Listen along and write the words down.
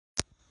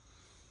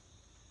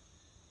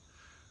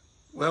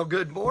Well,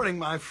 good morning,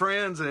 my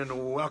friends,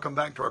 and welcome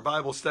back to our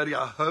Bible study.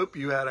 I hope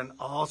you had an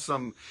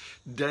awesome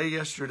day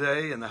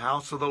yesterday in the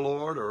house of the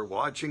Lord, or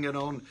watching it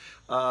on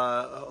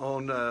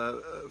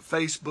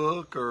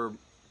Facebook, or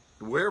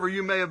wherever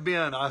you may have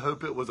been. I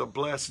hope it was a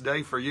blessed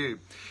day for you.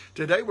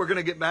 Today, we're going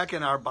to get back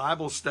in our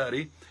Bible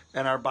study,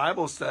 and our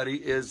Bible study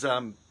is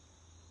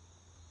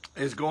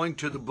going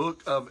to the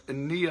book of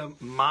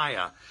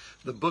Nehemiah.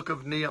 The book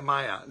of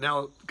Nehemiah.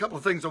 Now, a couple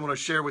of things I want to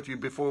share with you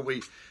before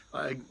we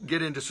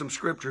get into some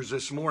scriptures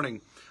this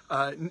morning.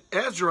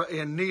 Ezra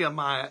and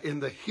Nehemiah in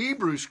the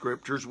Hebrew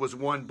scriptures was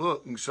one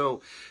book. And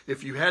so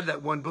if you had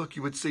that one book,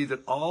 you would see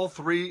that all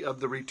three of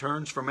the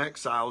returns from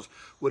exiles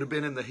would have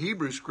been in the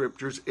Hebrew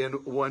scriptures in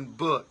one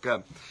book.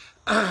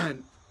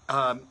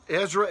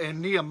 Ezra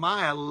and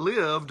Nehemiah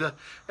lived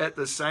at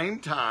the same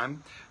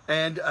time,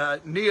 and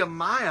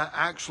Nehemiah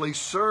actually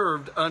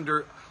served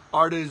under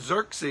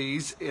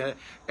Artaxerxes,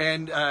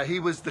 and he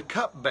was the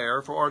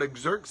cupbearer for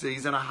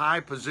Artaxerxes in a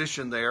high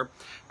position there.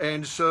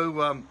 And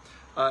so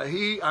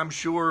he, I'm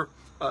sure,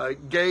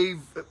 gave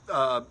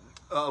a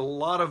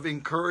lot of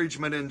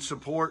encouragement and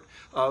support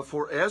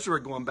for Ezra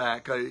going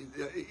back.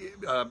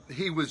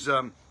 He was,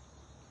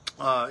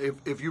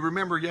 if you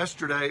remember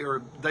yesterday,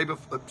 or day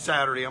before,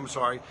 Saturday, I'm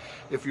sorry,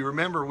 if you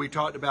remember, we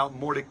talked about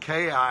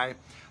Mordecai,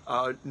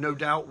 no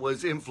doubt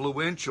was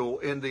influential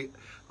in the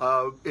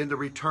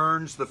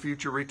returns, the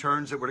future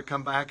returns that were to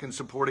come back and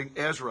supporting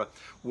Ezra.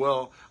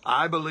 Well,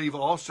 I believe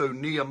also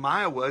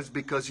Nehemiah was,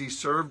 because he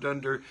served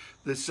under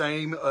the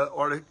same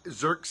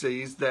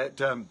Artaxerxes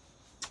that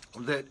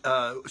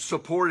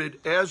supported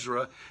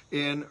Ezra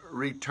in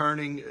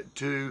returning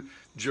to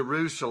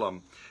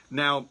Jerusalem.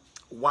 Now,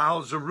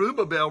 while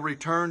Zerubbabel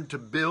returned to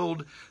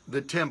build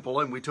the temple,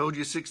 and we told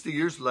you 60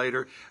 years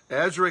later,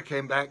 Ezra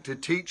came back to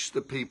teach the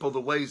people the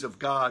ways of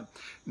God.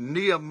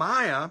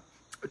 Nehemiah,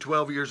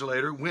 12 years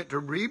later, went to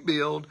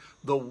rebuild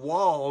the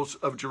walls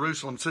of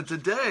Jerusalem. So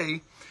today,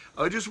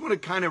 I just want to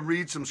kind of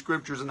read some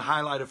scriptures and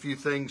highlight a few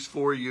things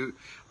for you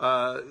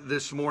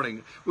this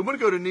morning. We want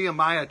to go to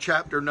Nehemiah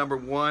chapter number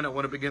 1. I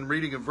want to begin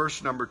reading in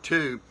verse number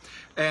 2.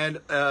 And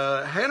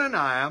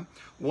Hananiah,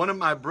 one of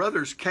my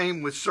brothers,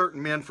 came with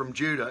certain men from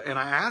Judah, and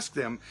I asked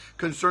them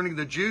concerning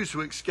the Jews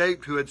who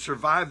escaped, who had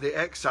survived the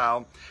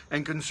exile,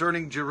 and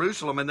concerning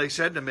Jerusalem. And they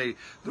said to me,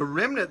 the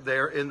remnant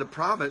there in the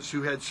province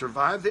who had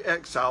survived the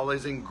exile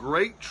is in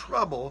great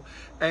trouble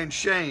and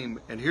shame.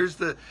 And here's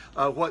the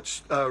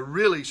what's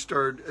really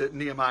stirred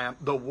Nehemiah.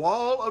 The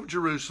wall of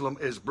Jerusalem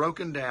is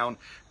broken down,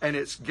 and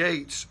its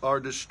gates are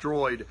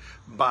destroyed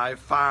by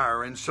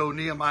fire. And so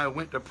Nehemiah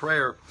went to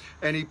prayer,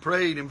 and he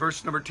prayed in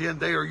verse number 10,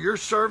 they are your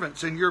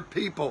servants and your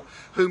people,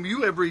 whom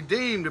you have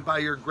redeemed by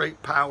your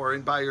great power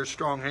and by your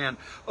strong hand.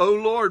 O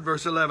Lord,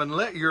 verse 11,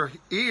 let your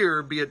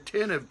ear be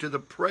attentive to the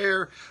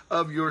prayer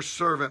of your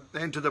servant,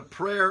 and to the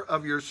prayer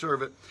of your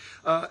servant,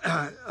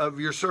 of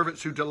your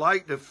servants who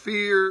delight to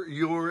fear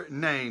your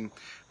name.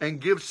 And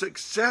give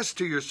success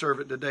to your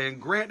servant today, and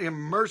grant him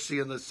mercy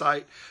in the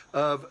sight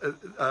of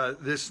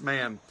this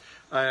man.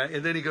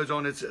 And then he goes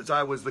on and says,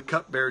 I was the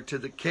cupbearer to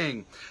the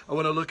king. I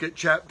want to look at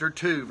chapter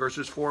 2,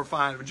 verses 4 and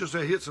 5. I'm just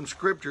going to hit some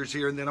scriptures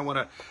here, and then I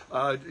want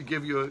to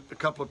give you a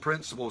couple of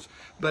principles.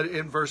 But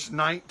in verse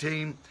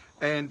 19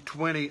 and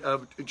 20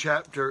 of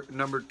chapter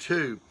number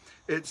 2,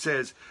 it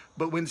says,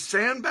 but when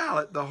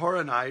Sanballat the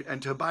Horonite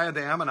and Tobiah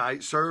the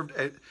Ammonite servant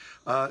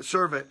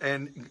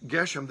and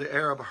Geshem the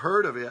Arab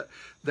heard of it,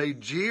 they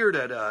jeered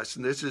at us,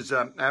 and this is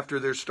after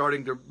they're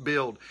starting to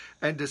build,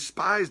 and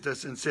despised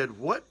us and said,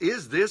 what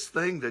is this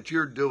thing that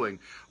you're doing?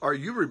 Are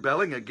you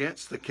rebelling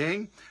against the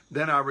king?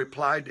 Then I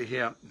replied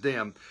to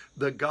them,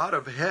 the God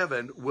of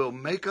heaven will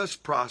make us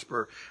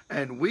prosper,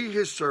 and we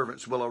his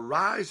servants will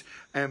arise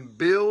and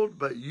build,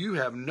 but you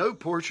have no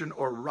portion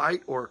or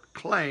right or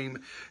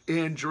claim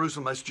in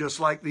Jerusalem. That's just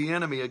like the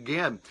enemy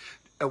again.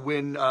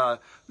 When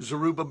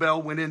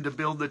Zerubbabel went in to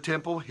build the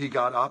temple, he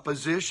got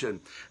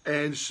opposition,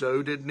 and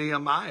so did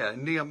Nehemiah.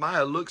 And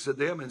Nehemiah looks at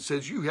them and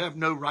says, you have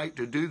no right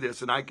to do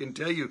this. And I can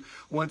tell you,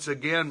 once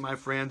again, my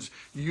friends,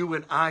 you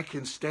and I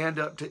can stand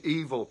up to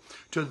evil,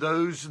 to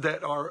those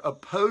that are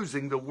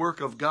opposing the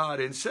work of God,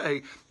 and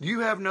say,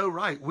 you have no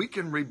right. We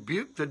can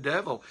rebuke the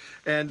devil.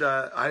 And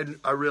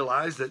I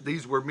realized that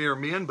these were mere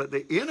men, but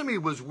the enemy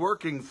was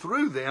working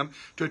through them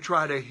to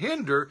try to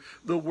hinder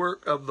the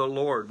work of the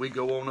Lord. We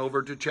go on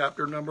over to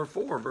chapter number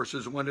 4,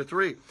 verses 1 to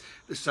 3.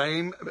 The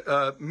same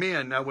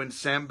men. Now, when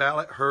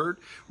Sanballat heard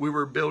we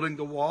were building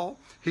the wall,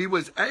 he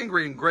was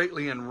angry and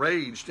greatly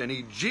enraged, and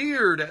he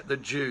jeered at the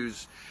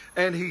Jews.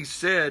 And he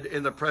said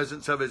in the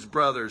presence of his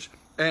brothers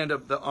and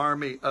of the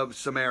army of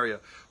Samaria,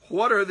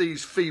 what are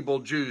these feeble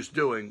Jews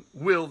doing?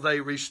 Will they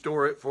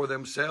restore it for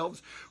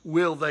themselves?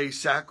 Will they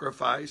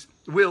sacrifice?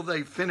 Will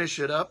they finish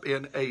it up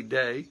in a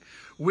day?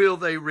 Will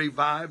they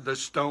revive the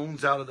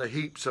stones out of the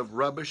heaps of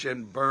rubbish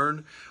and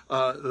burn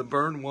the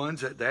burned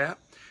ones at that?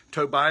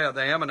 Tobiah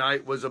the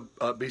Ammonite was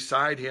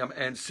beside him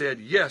and said,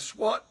 yes,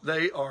 what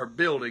they are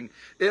building,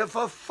 if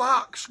a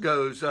fox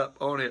goes up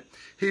on it,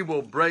 he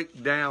will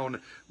break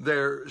down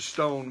their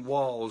stone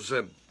walls.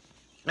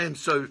 And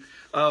so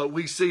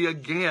we see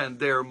again,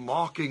 they're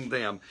mocking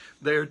them.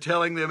 They're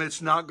telling them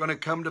it's not going to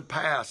come to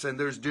pass. And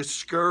there's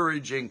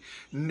discouraging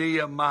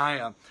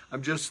Nehemiah.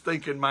 I'm just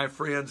thinking, my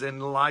friends, in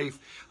life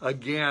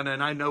again,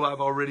 and I know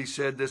I've already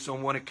said this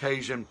on one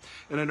occasion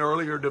in an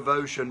earlier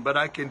devotion, but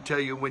I can tell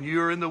you, when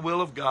you're in the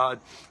will of God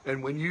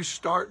and when you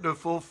start to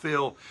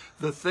fulfill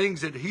the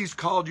things that He's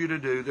called you to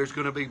do, there's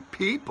going to be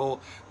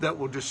people that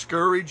will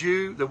discourage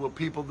you. There will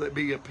people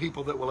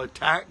that will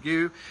attack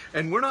you.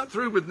 And we're not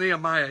through with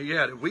Nehemiah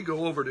yet. If we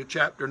go over to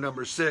chapter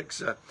number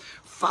 6,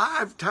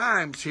 5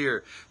 times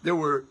here there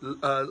were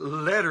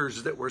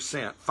letters that were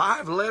sent.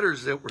 5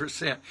 letters that were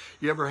sent.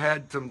 You ever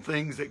had some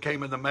things that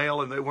came in the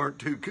mail and they weren't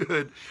too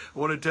good? I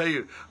want to tell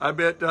you, I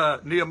bet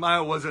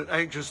Nehemiah wasn't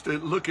anxious to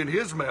look in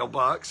his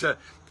mailbox.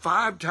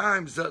 5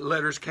 times that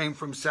letters came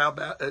from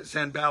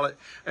Sanballat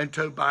and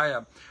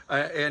Tobiah,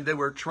 and they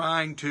were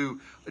trying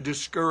to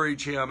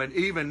discourage him and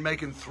even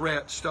making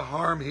threats to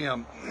harm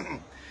him.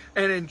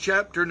 And in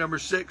chapter number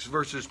 6,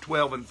 verses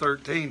 12 and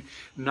 13,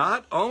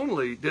 not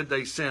only did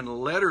they send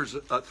letters,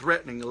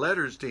 threatening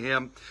letters to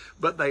him,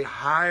 but they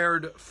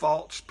hired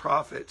false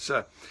prophets.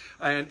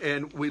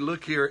 And we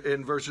look here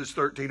in verses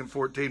 13 and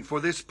 14. For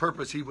this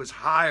purpose he was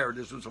hired,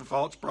 this was a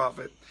false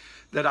prophet,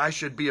 that I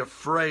should be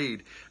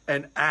afraid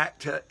and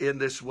act in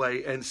this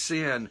way and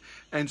sin,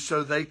 and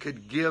so they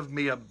could give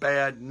me a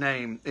bad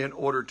name in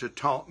order to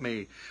taunt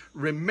me.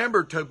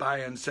 Remember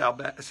Tobiah and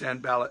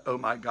Sanballat, oh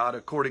my God,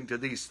 according to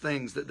these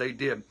things that they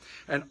did,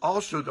 and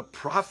also the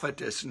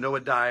prophetess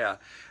Noadiah,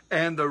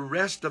 and the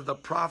rest of the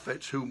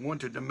prophets who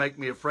wanted to make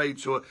me afraid.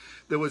 So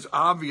there was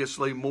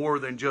obviously more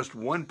than just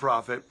one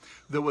prophet.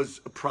 There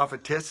was a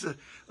prophetess,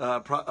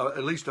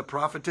 at least a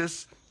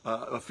prophetess,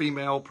 a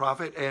female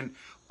prophet, and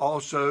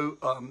also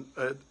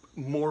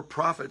more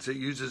prophets. It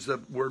uses the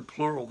word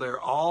plural there,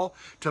 all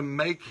to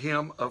make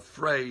him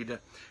afraid.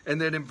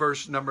 And then in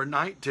verse number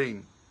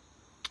 19,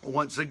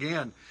 once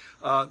again,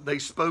 they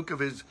spoke of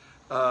his,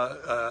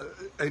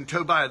 and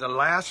Tobiah, the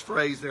last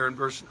phrase there in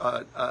verse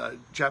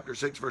chapter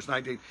 6, verse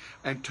 19,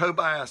 and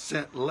Tobiah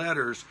sent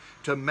letters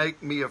to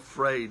make me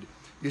afraid.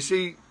 You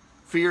see,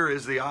 fear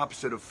is the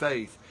opposite of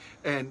faith.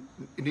 And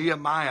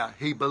Nehemiah,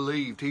 he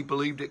believed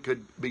it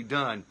could be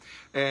done.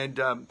 And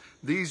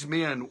these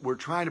men were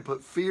trying to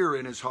put fear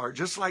in his heart,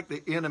 just like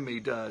the enemy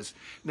does.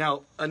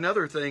 Now,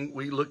 another thing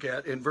we look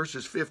at in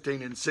verses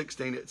 15 and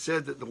 16, it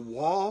said that the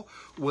wall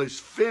was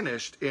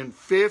finished in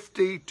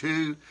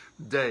 52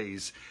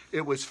 days.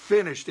 It was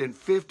finished in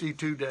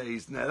 52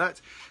 days. Now,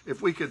 that's,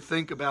 if we could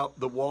think about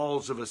the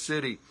walls of a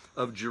city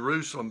of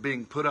Jerusalem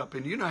being put up.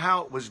 And you know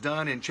how it was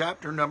done in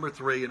chapter number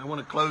 3, and I want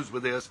to close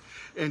with this.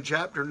 In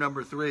chapter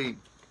number 3,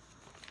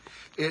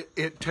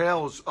 it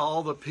tells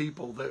all the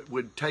people that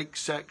would take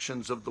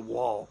sections of the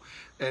wall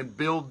and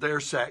build their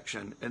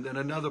section, and then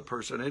another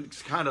person. And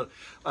it's kind of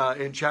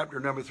in chapter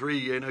number 3,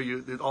 you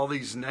know, all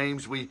these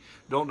names, we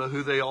don't know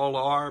who they all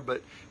are,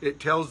 but it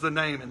tells the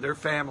name and their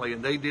family,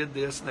 and they did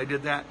this and they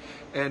did that.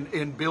 And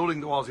in building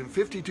the walls, in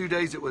 52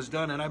 days it was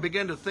done. And I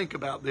began to think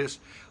about this,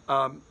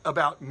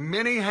 about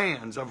many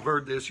hands. I've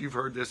heard this, you've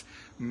heard this.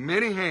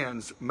 Many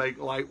hands make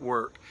light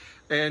work.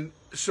 And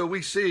so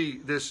we see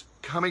this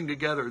coming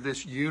together,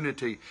 this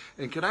unity.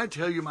 And can I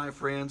tell you, my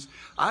friends,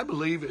 I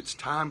believe it's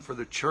time for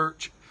the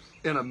church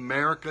in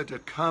America to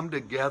come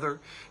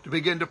together, to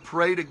begin to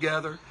pray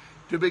together,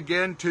 to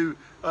begin to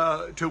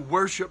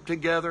worship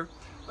together.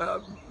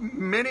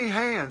 Many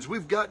hands.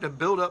 We've got to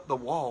build up the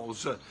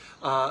walls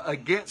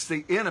against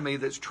the enemy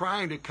that's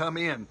trying to come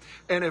in.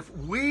 And if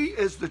we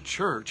as the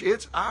church,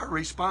 it's our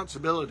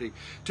responsibility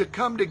to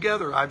come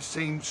together. I've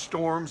seen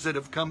storms that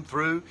have come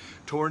through,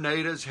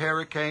 tornadoes,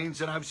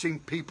 hurricanes, and I've seen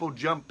people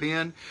jump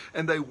in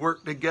and they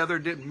work together.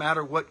 Didn't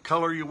matter what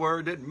color you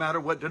were, didn't matter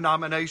what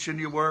denomination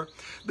you were.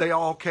 They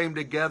all came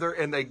together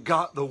and they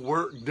got the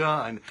work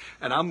done.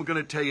 And I'm going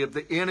to tell you, if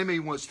the enemy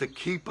wants to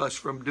keep us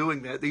from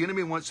doing that, the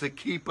enemy wants to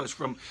keep us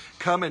from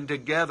coming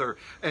together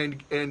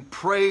and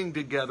praying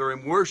together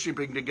and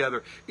worshiping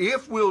together.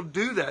 If we'll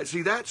do that,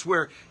 see, that's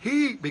where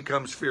he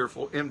becomes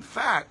fearful. In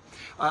fact,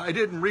 I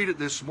didn't read it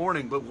this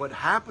morning, but what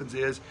happens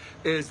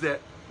is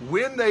that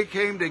when they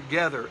came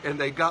together and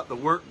they got the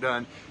work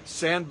done,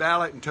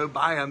 Sanballat and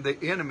Tobiah,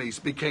 the enemies,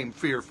 became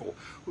fearful.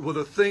 Well,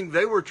 the thing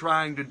they were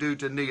trying to do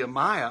to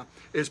Nehemiah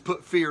is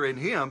put fear in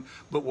him.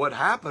 But what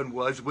happened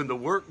was, when the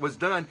work was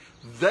done,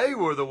 they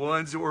were the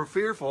ones that were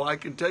fearful. I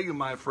can tell you,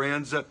 my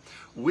friends,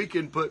 we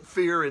can put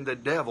fear in the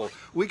devil.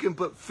 We can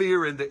put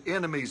fear in the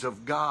enemies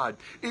of God.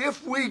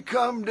 If we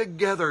come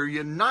together,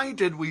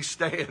 united we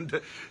stand,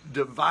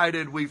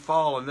 divided we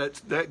fall. And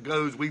that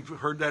goes, we've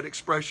heard that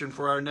expression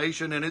for our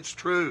nation, and it's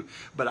true. true.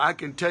 But I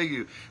can tell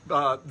you,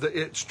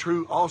 it's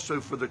true also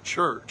for the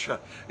church.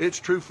 It's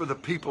true for the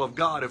people of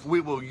God. If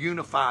we will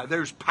unify,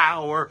 there's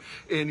power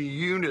in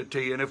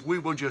unity. And if we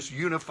will just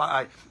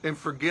unify and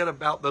forget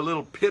about the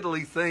little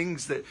piddly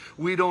things that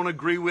we don't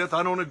agree with,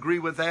 I don't agree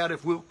with that.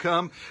 If we'll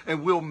come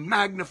and we'll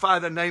magnify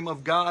the name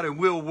of God and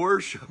we'll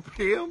worship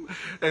Him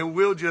and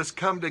we'll just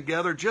come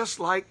together just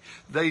like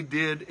they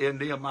did in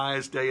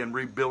Nehemiah's day in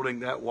rebuilding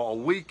that wall.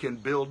 We can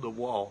build the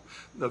wall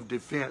of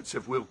defense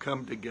if we'll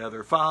come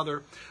together.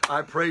 Father,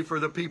 I pray for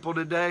the people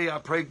today. I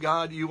pray,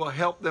 God, you will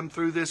help them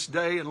through this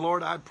day. And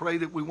Lord, I pray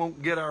that we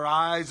won't get our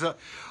eyes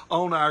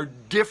on our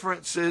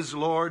differences,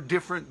 Lord,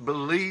 different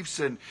beliefs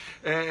and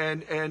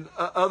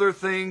other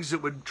things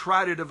that would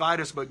try to divide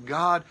us. But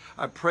God,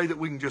 I pray that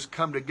we can just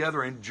come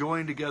together and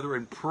join together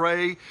and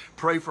pray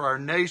for our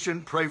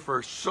nation, pray for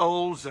our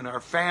souls and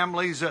our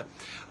families,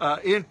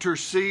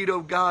 intercede,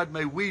 oh God,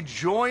 may we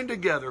join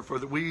together for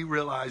that we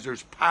realize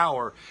there's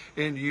power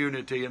in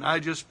unity. And I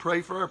just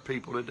pray for our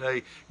people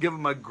today. Give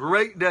them a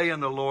great day in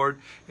the Lord.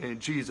 In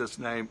Jesus'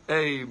 name,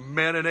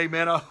 amen and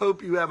amen. I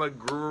hope you have a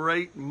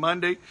great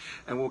Monday,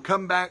 and we'll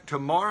come back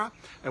tomorrow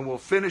and we'll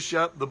finish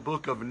up the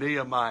book of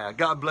Nehemiah.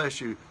 God bless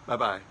you.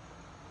 Bye-bye.